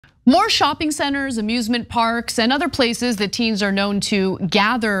More shopping centers, amusement parks, and other places that teens are known to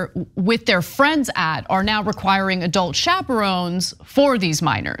gather with their friends at are now requiring adult chaperones for these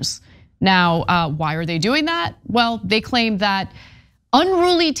minors. Now, why are they doing that? Well, they claim that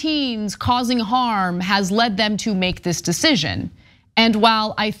unruly teens causing harm has led them to make this decision. And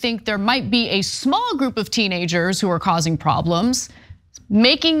while I think there might be a small group of teenagers who are causing problems,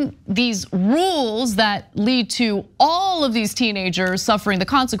 making these rules that lead to all of these teenagers suffering the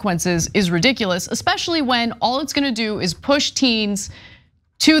consequences is ridiculous, especially when all it's gonna do is push teens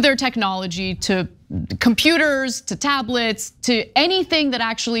to their technology, to computers, to tablets, to anything that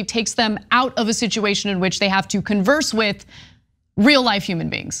actually takes them out of a situation in which they have to converse with real life human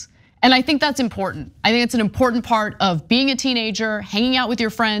beings. And I think that's important. I think it's an important part of being a teenager. Hanging out with your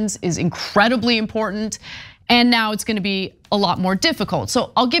friends is incredibly important. And now it's gonna be a lot more difficult.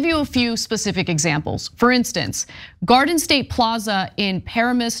 So I'll give you a few specific examples. For instance, Garden State Plaza in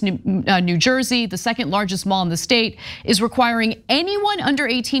Paramus, New Jersey, the second largest mall in the state, is requiring anyone under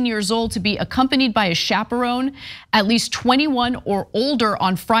 18 years old to be accompanied by a chaperone, at least 21 or older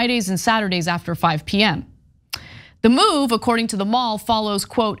on Fridays and Saturdays after 5 p.m. The move, according to the mall, follows,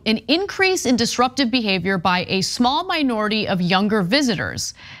 quote, an increase in disruptive behavior by a small minority of younger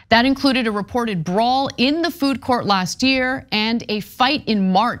visitors. That included a reported brawl in the food court last year and a fight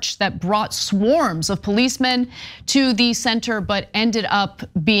in March that brought swarms of policemen to the center, but ended up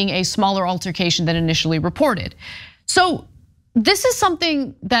being a smaller altercation than initially reported. So this is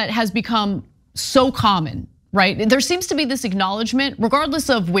something that has become so common. Right? There seems to be this acknowledgement, regardless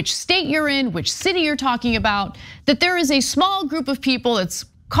of which state you're in, which city you're talking about, that there is a small group of people that's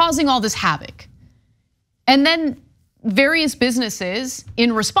causing all this havoc. And then various businesses,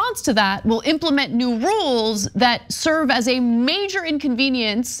 in response to that, will implement new rules that serve as a major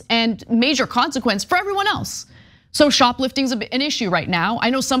inconvenience and major consequence for everyone else. So shoplifting's an issue right now. I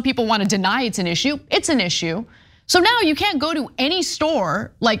know some people want to deny it's an issue. It's an issue. So now you can't go to any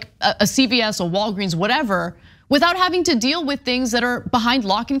store like a CVS, a Walgreens, whatever, without having to deal with things that are behind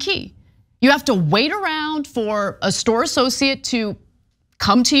lock and key. You have to wait around for a store associate to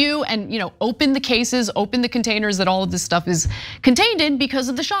come to you and open the cases, open the containers that all of this stuff is contained in because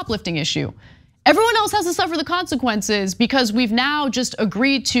of the shoplifting issue. Everyone else has to suffer the consequences because we've now just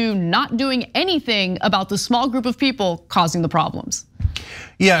agreed to not doing anything about the small group of people causing the problems.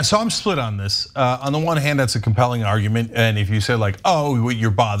 Yeah, so I'm split on this. On the one hand, that's a compelling argument, and if you said like, "Oh, you're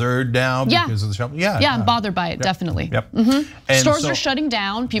bothered now because of the shop," yeah, I'm bothered by it, definitely. Yep. Stores are shutting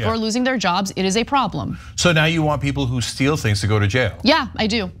down. People are losing their jobs. It is a problem. So now you want people who steal things to go to jail? Yeah, I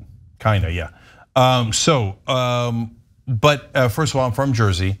do. Kinda, yeah. But first of all, I'm from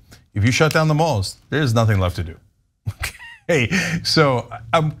Jersey. If you shut down the malls, there's nothing left to do. Hey, so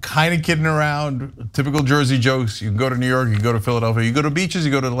I'm kind of kidding around, typical Jersey jokes. You can go to New York, you can go to Philadelphia, you go to beaches,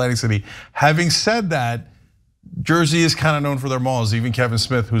 you go to Atlantic City. Having said that, Jersey is kind of known for their malls. Even Kevin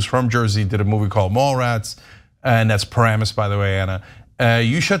Smith, who's from Jersey, did a movie called Mallrats, and that's Paramus, by the way, Anna.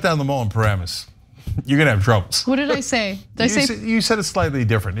 You shut down the mall in Paramus, you're gonna have troubles. What did I say? You said it slightly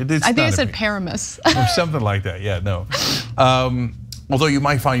different. I think I said Paramus. Or something like that, yeah, no. Although you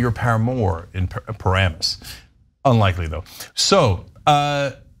might find your paramour in Paramus. Unlikely though. So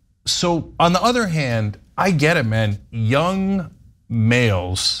on the other hand, I get it, man. Young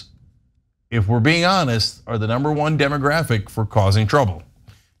males, if we're being honest, are the #1 demographic for causing trouble.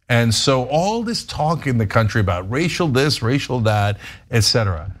 And so all this talk in the country about racial this, racial that,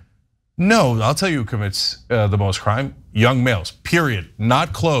 etc. No, I'll tell you who commits the most crime: young males, period,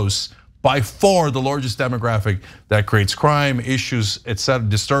 not close. By far the largest demographic that creates crime, issues, etc.,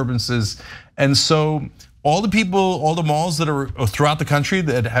 disturbances. And so all the people, all the malls that are throughout the country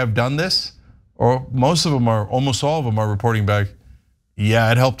that have done this, or most of them are, almost all of them are reporting back,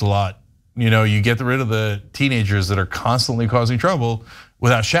 yeah, it helped a lot. You get rid of the teenagers that are constantly causing trouble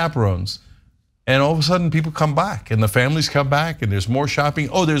without chaperones. And all of a sudden people come back and the families come back and there's more shopping.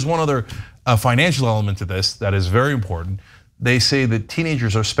 Oh, there's one other financial element to this that is very important. They say that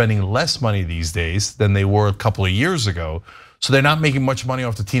teenagers are spending less money these days than they were a couple of years ago. So they're not making much money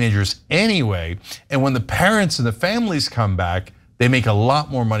off the teenagers anyway. And when the parents and the families come back, they make a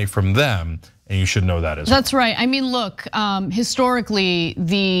lot more money from them. And you should know that as well. That's right. I mean, look, historically,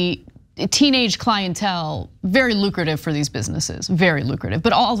 the teenage clientele, very lucrative for these businesses, very lucrative.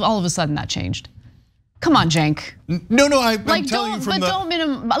 But all of a sudden that changed. Come on, Cenk. No, I'm telling you from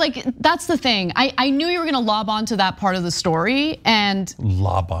the. That's the thing. I knew you were gonna lob onto that part of the story and.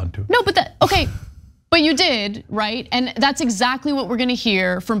 Lob onto. No, but okay. But you did, right? And that's exactly what we're gonna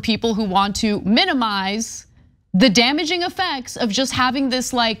hear from people who want to minimize the damaging effects of just having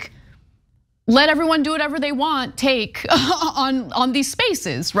this like let everyone do whatever they want, take on these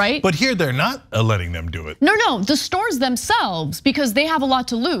spaces, right? But here they're not letting them do it. No, the stores themselves, because they have a lot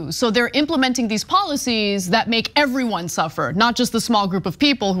to lose. So they're implementing these policies that make everyone suffer, not just the small group of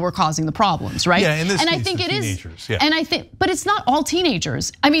people who are causing the problems, right? Yeah, in this and case, I think the it teenagers, is. yeah. And I think, but it's not all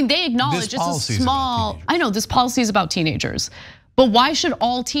teenagers. I mean, they acknowledge it's a small. I know this policy is about teenagers. But why should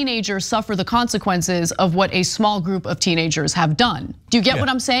all teenagers suffer the consequences of what a small group of teenagers have done? Do you get what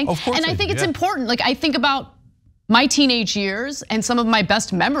I'm saying? Of course. And I think it's important. Like, I think about my teenage years, and some of my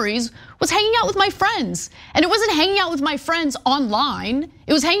best memories was hanging out with my friends. And it wasn't hanging out with my friends online.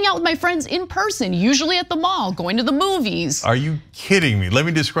 It was hanging out with my friends in person, usually at the mall, going to the movies. Are you kidding me? Let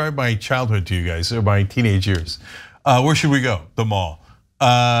me describe my childhood to you guys, or my teenage years. Where should we go? The mall.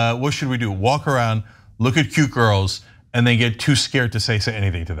 What should we do? Walk around, look at cute girls, and then get too scared to say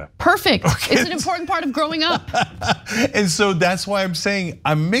anything to them. Perfect, okay. It's an important part of growing up. And so that's why I'm saying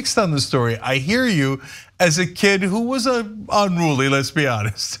I'm mixed on the story. I hear you as a kid who was unruly, let's be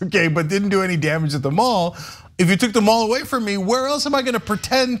honest, okay, but didn't do any damage at the mall. If you took the mall away from me, where else am I gonna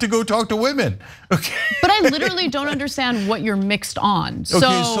pretend to go talk to women? Okay. But I literally don't understand what you're mixed on.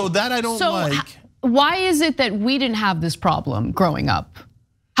 Okay, so that I don't like. Why is it that we didn't have this problem growing up?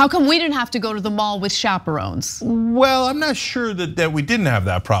 How come we didn't have to go to the mall with chaperones? Well, I'm not sure that we didn't have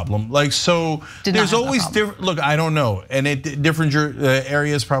that problem. Like, so there's always different, look, I don't know. And different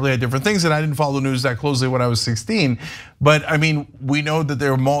areas probably had different things, and I didn't follow the news that closely when I was 16. But I mean, we know that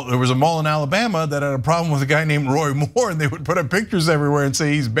there was a mall in Alabama that had a problem with a guy named Roy Moore, and they would put up pictures everywhere and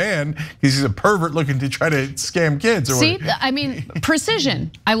say he's banned because he's a pervert looking to try to scam kids. Or see, I mean,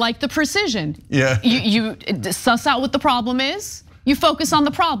 precision. I like the precision. Yeah. You suss out what the problem is. You focus on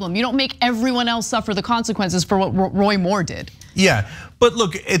the problem. You don't make everyone else suffer the consequences for what Roy Moore did. Yeah, but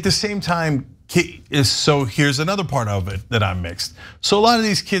look, at the same time, so here's another part of it that I'm mixed. So a lot of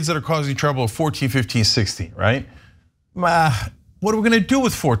these kids that are causing trouble are 14, 15, 16, right? What are we gonna do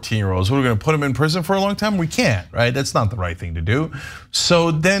with 14-year-olds? What are we gonna put them in prison for a long time? We can't, right? That's not the right thing to do.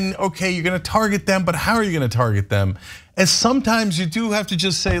 So then, okay, you're gonna target them, but how are you gonna target them? And sometimes you do have to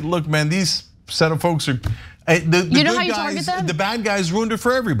just say, look, man, these set of folks are, you know how you target them? The bad guys ruined it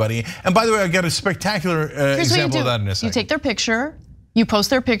for everybody. And by the way, I got a spectacular example of that in a second. You take their picture, you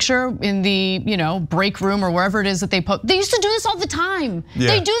post their picture in the break room or wherever it is that they post. They used to do this all the time. Yeah.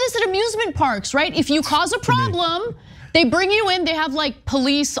 They do this at amusement parks, right? If you cause a problem, they bring you in. They have like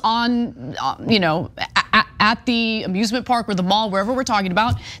police on, at the amusement park or the mall, wherever we're talking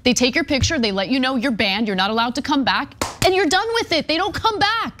about. They take your picture. They let you know you're banned. You're not allowed to come back, and you're done with it. They don't come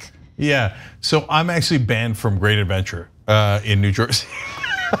back. Yeah, so I'm actually banned from Great Adventure in New Jersey.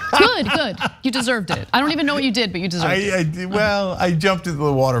 Good, you deserved it. I don't even know what you did, but you deserved it. Well, I jumped into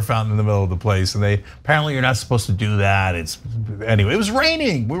the water fountain in the middle of the place, and apparently you're not supposed to do that. Anyway, it was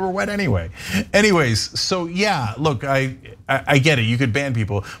raining. We were wet anyway. Anyways, so yeah, look, I get it. You could ban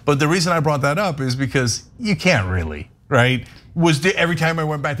people, but the reason I brought that up is because you can't really, right? Every time I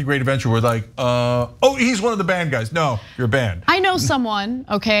went back to Great Adventure, we're like, oh, he's one of the banned guys. No, you're banned. I know someone,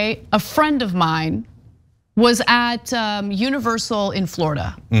 okay, a friend of mine was at Universal in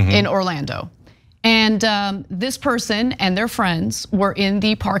Florida, in Orlando. And this person and their friends were in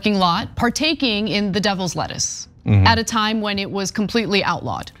the parking lot partaking in the devil's lettuce at a time when it was completely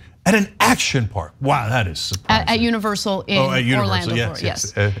outlawed. At an action park. Wow, that is surprising. At Universal in Orlando,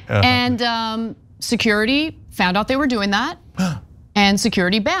 yes. And security found out they were doing that, and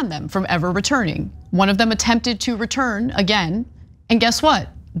security banned them from ever returning. One of them attempted to return again, and guess what?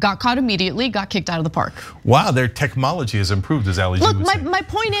 Got caught immediately, got kicked out of the park. Wow, their technology has improved, as Ali would say. Look, my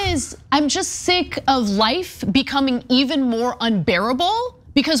point is, I'm just sick of life becoming even more unbearable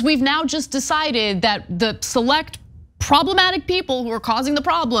because we've now just decided that the select problematic people who are causing the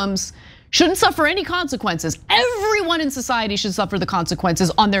problems shouldn't suffer any consequences. Everyone in society should suffer the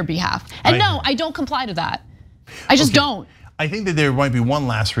consequences on their behalf. And no, I don't comply to that. I just don't. I think that there might be one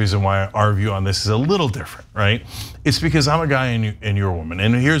last reason why our view on this is a little different, right? It's because I'm a guy and you're a woman,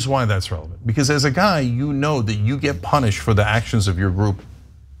 and here's why that's relevant. Because as a guy, you know that you get punished for the actions of your group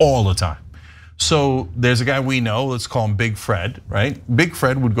all the time. So there's a guy we know, let's call him Big Fred, right? Big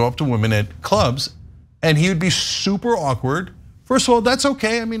Fred would go up to women at clubs and he would be super awkward. First of all, that's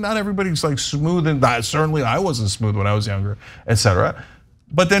okay. I mean, not everybody's like smooth, and certainly I wasn't smooth when I was younger, etc.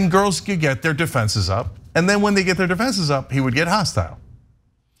 But then girls could get their defenses up. And then when they get their defenses up, he would get hostile.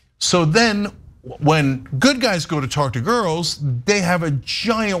 So then when good guys go to talk to girls, they have a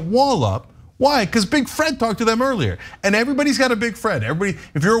giant wall up. Why? Because Big Fred talked to them earlier. And everybody's got a Big Fred. Everybody,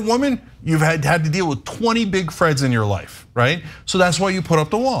 if you're a woman, you've had to deal with 20 Big Freds in your life, right? So that's why you put up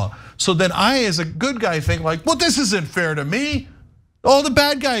the wall. So then I, as a good guy, think like, well, this isn't fair to me. All the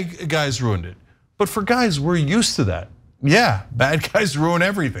bad guys ruined it. But for guys, we're used to that. Yeah, bad guys ruin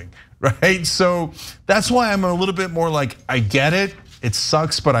everything, right? So that's why I'm a little bit more like, I get it. It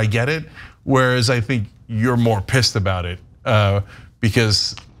sucks, but I get it. Whereas I think you're more pissed about it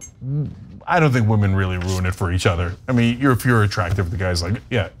because I don't think women really ruin it for each other. I mean, if you're attractive, the guy's like,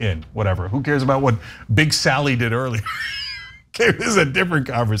 yeah, whatever. Who cares about what Big Sally did earlier? Okay, this is a different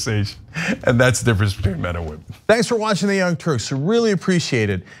conversation. And that's the difference between men and women. Thanks for watching The Young Turks, really appreciate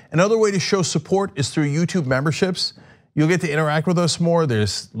it. Another way to show support is through YouTube memberships. You'll get to interact with us more.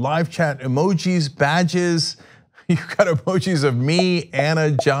 There's live chat emojis, badges. You've got emojis of me,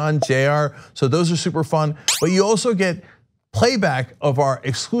 Anna, John, JR. So those are super fun. But you also get playback of our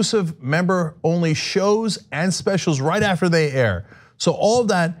exclusive member-only shows and specials right after they air. So all of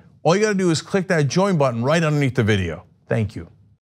that, all you gotta do is click that join button right underneath the video. Thank you.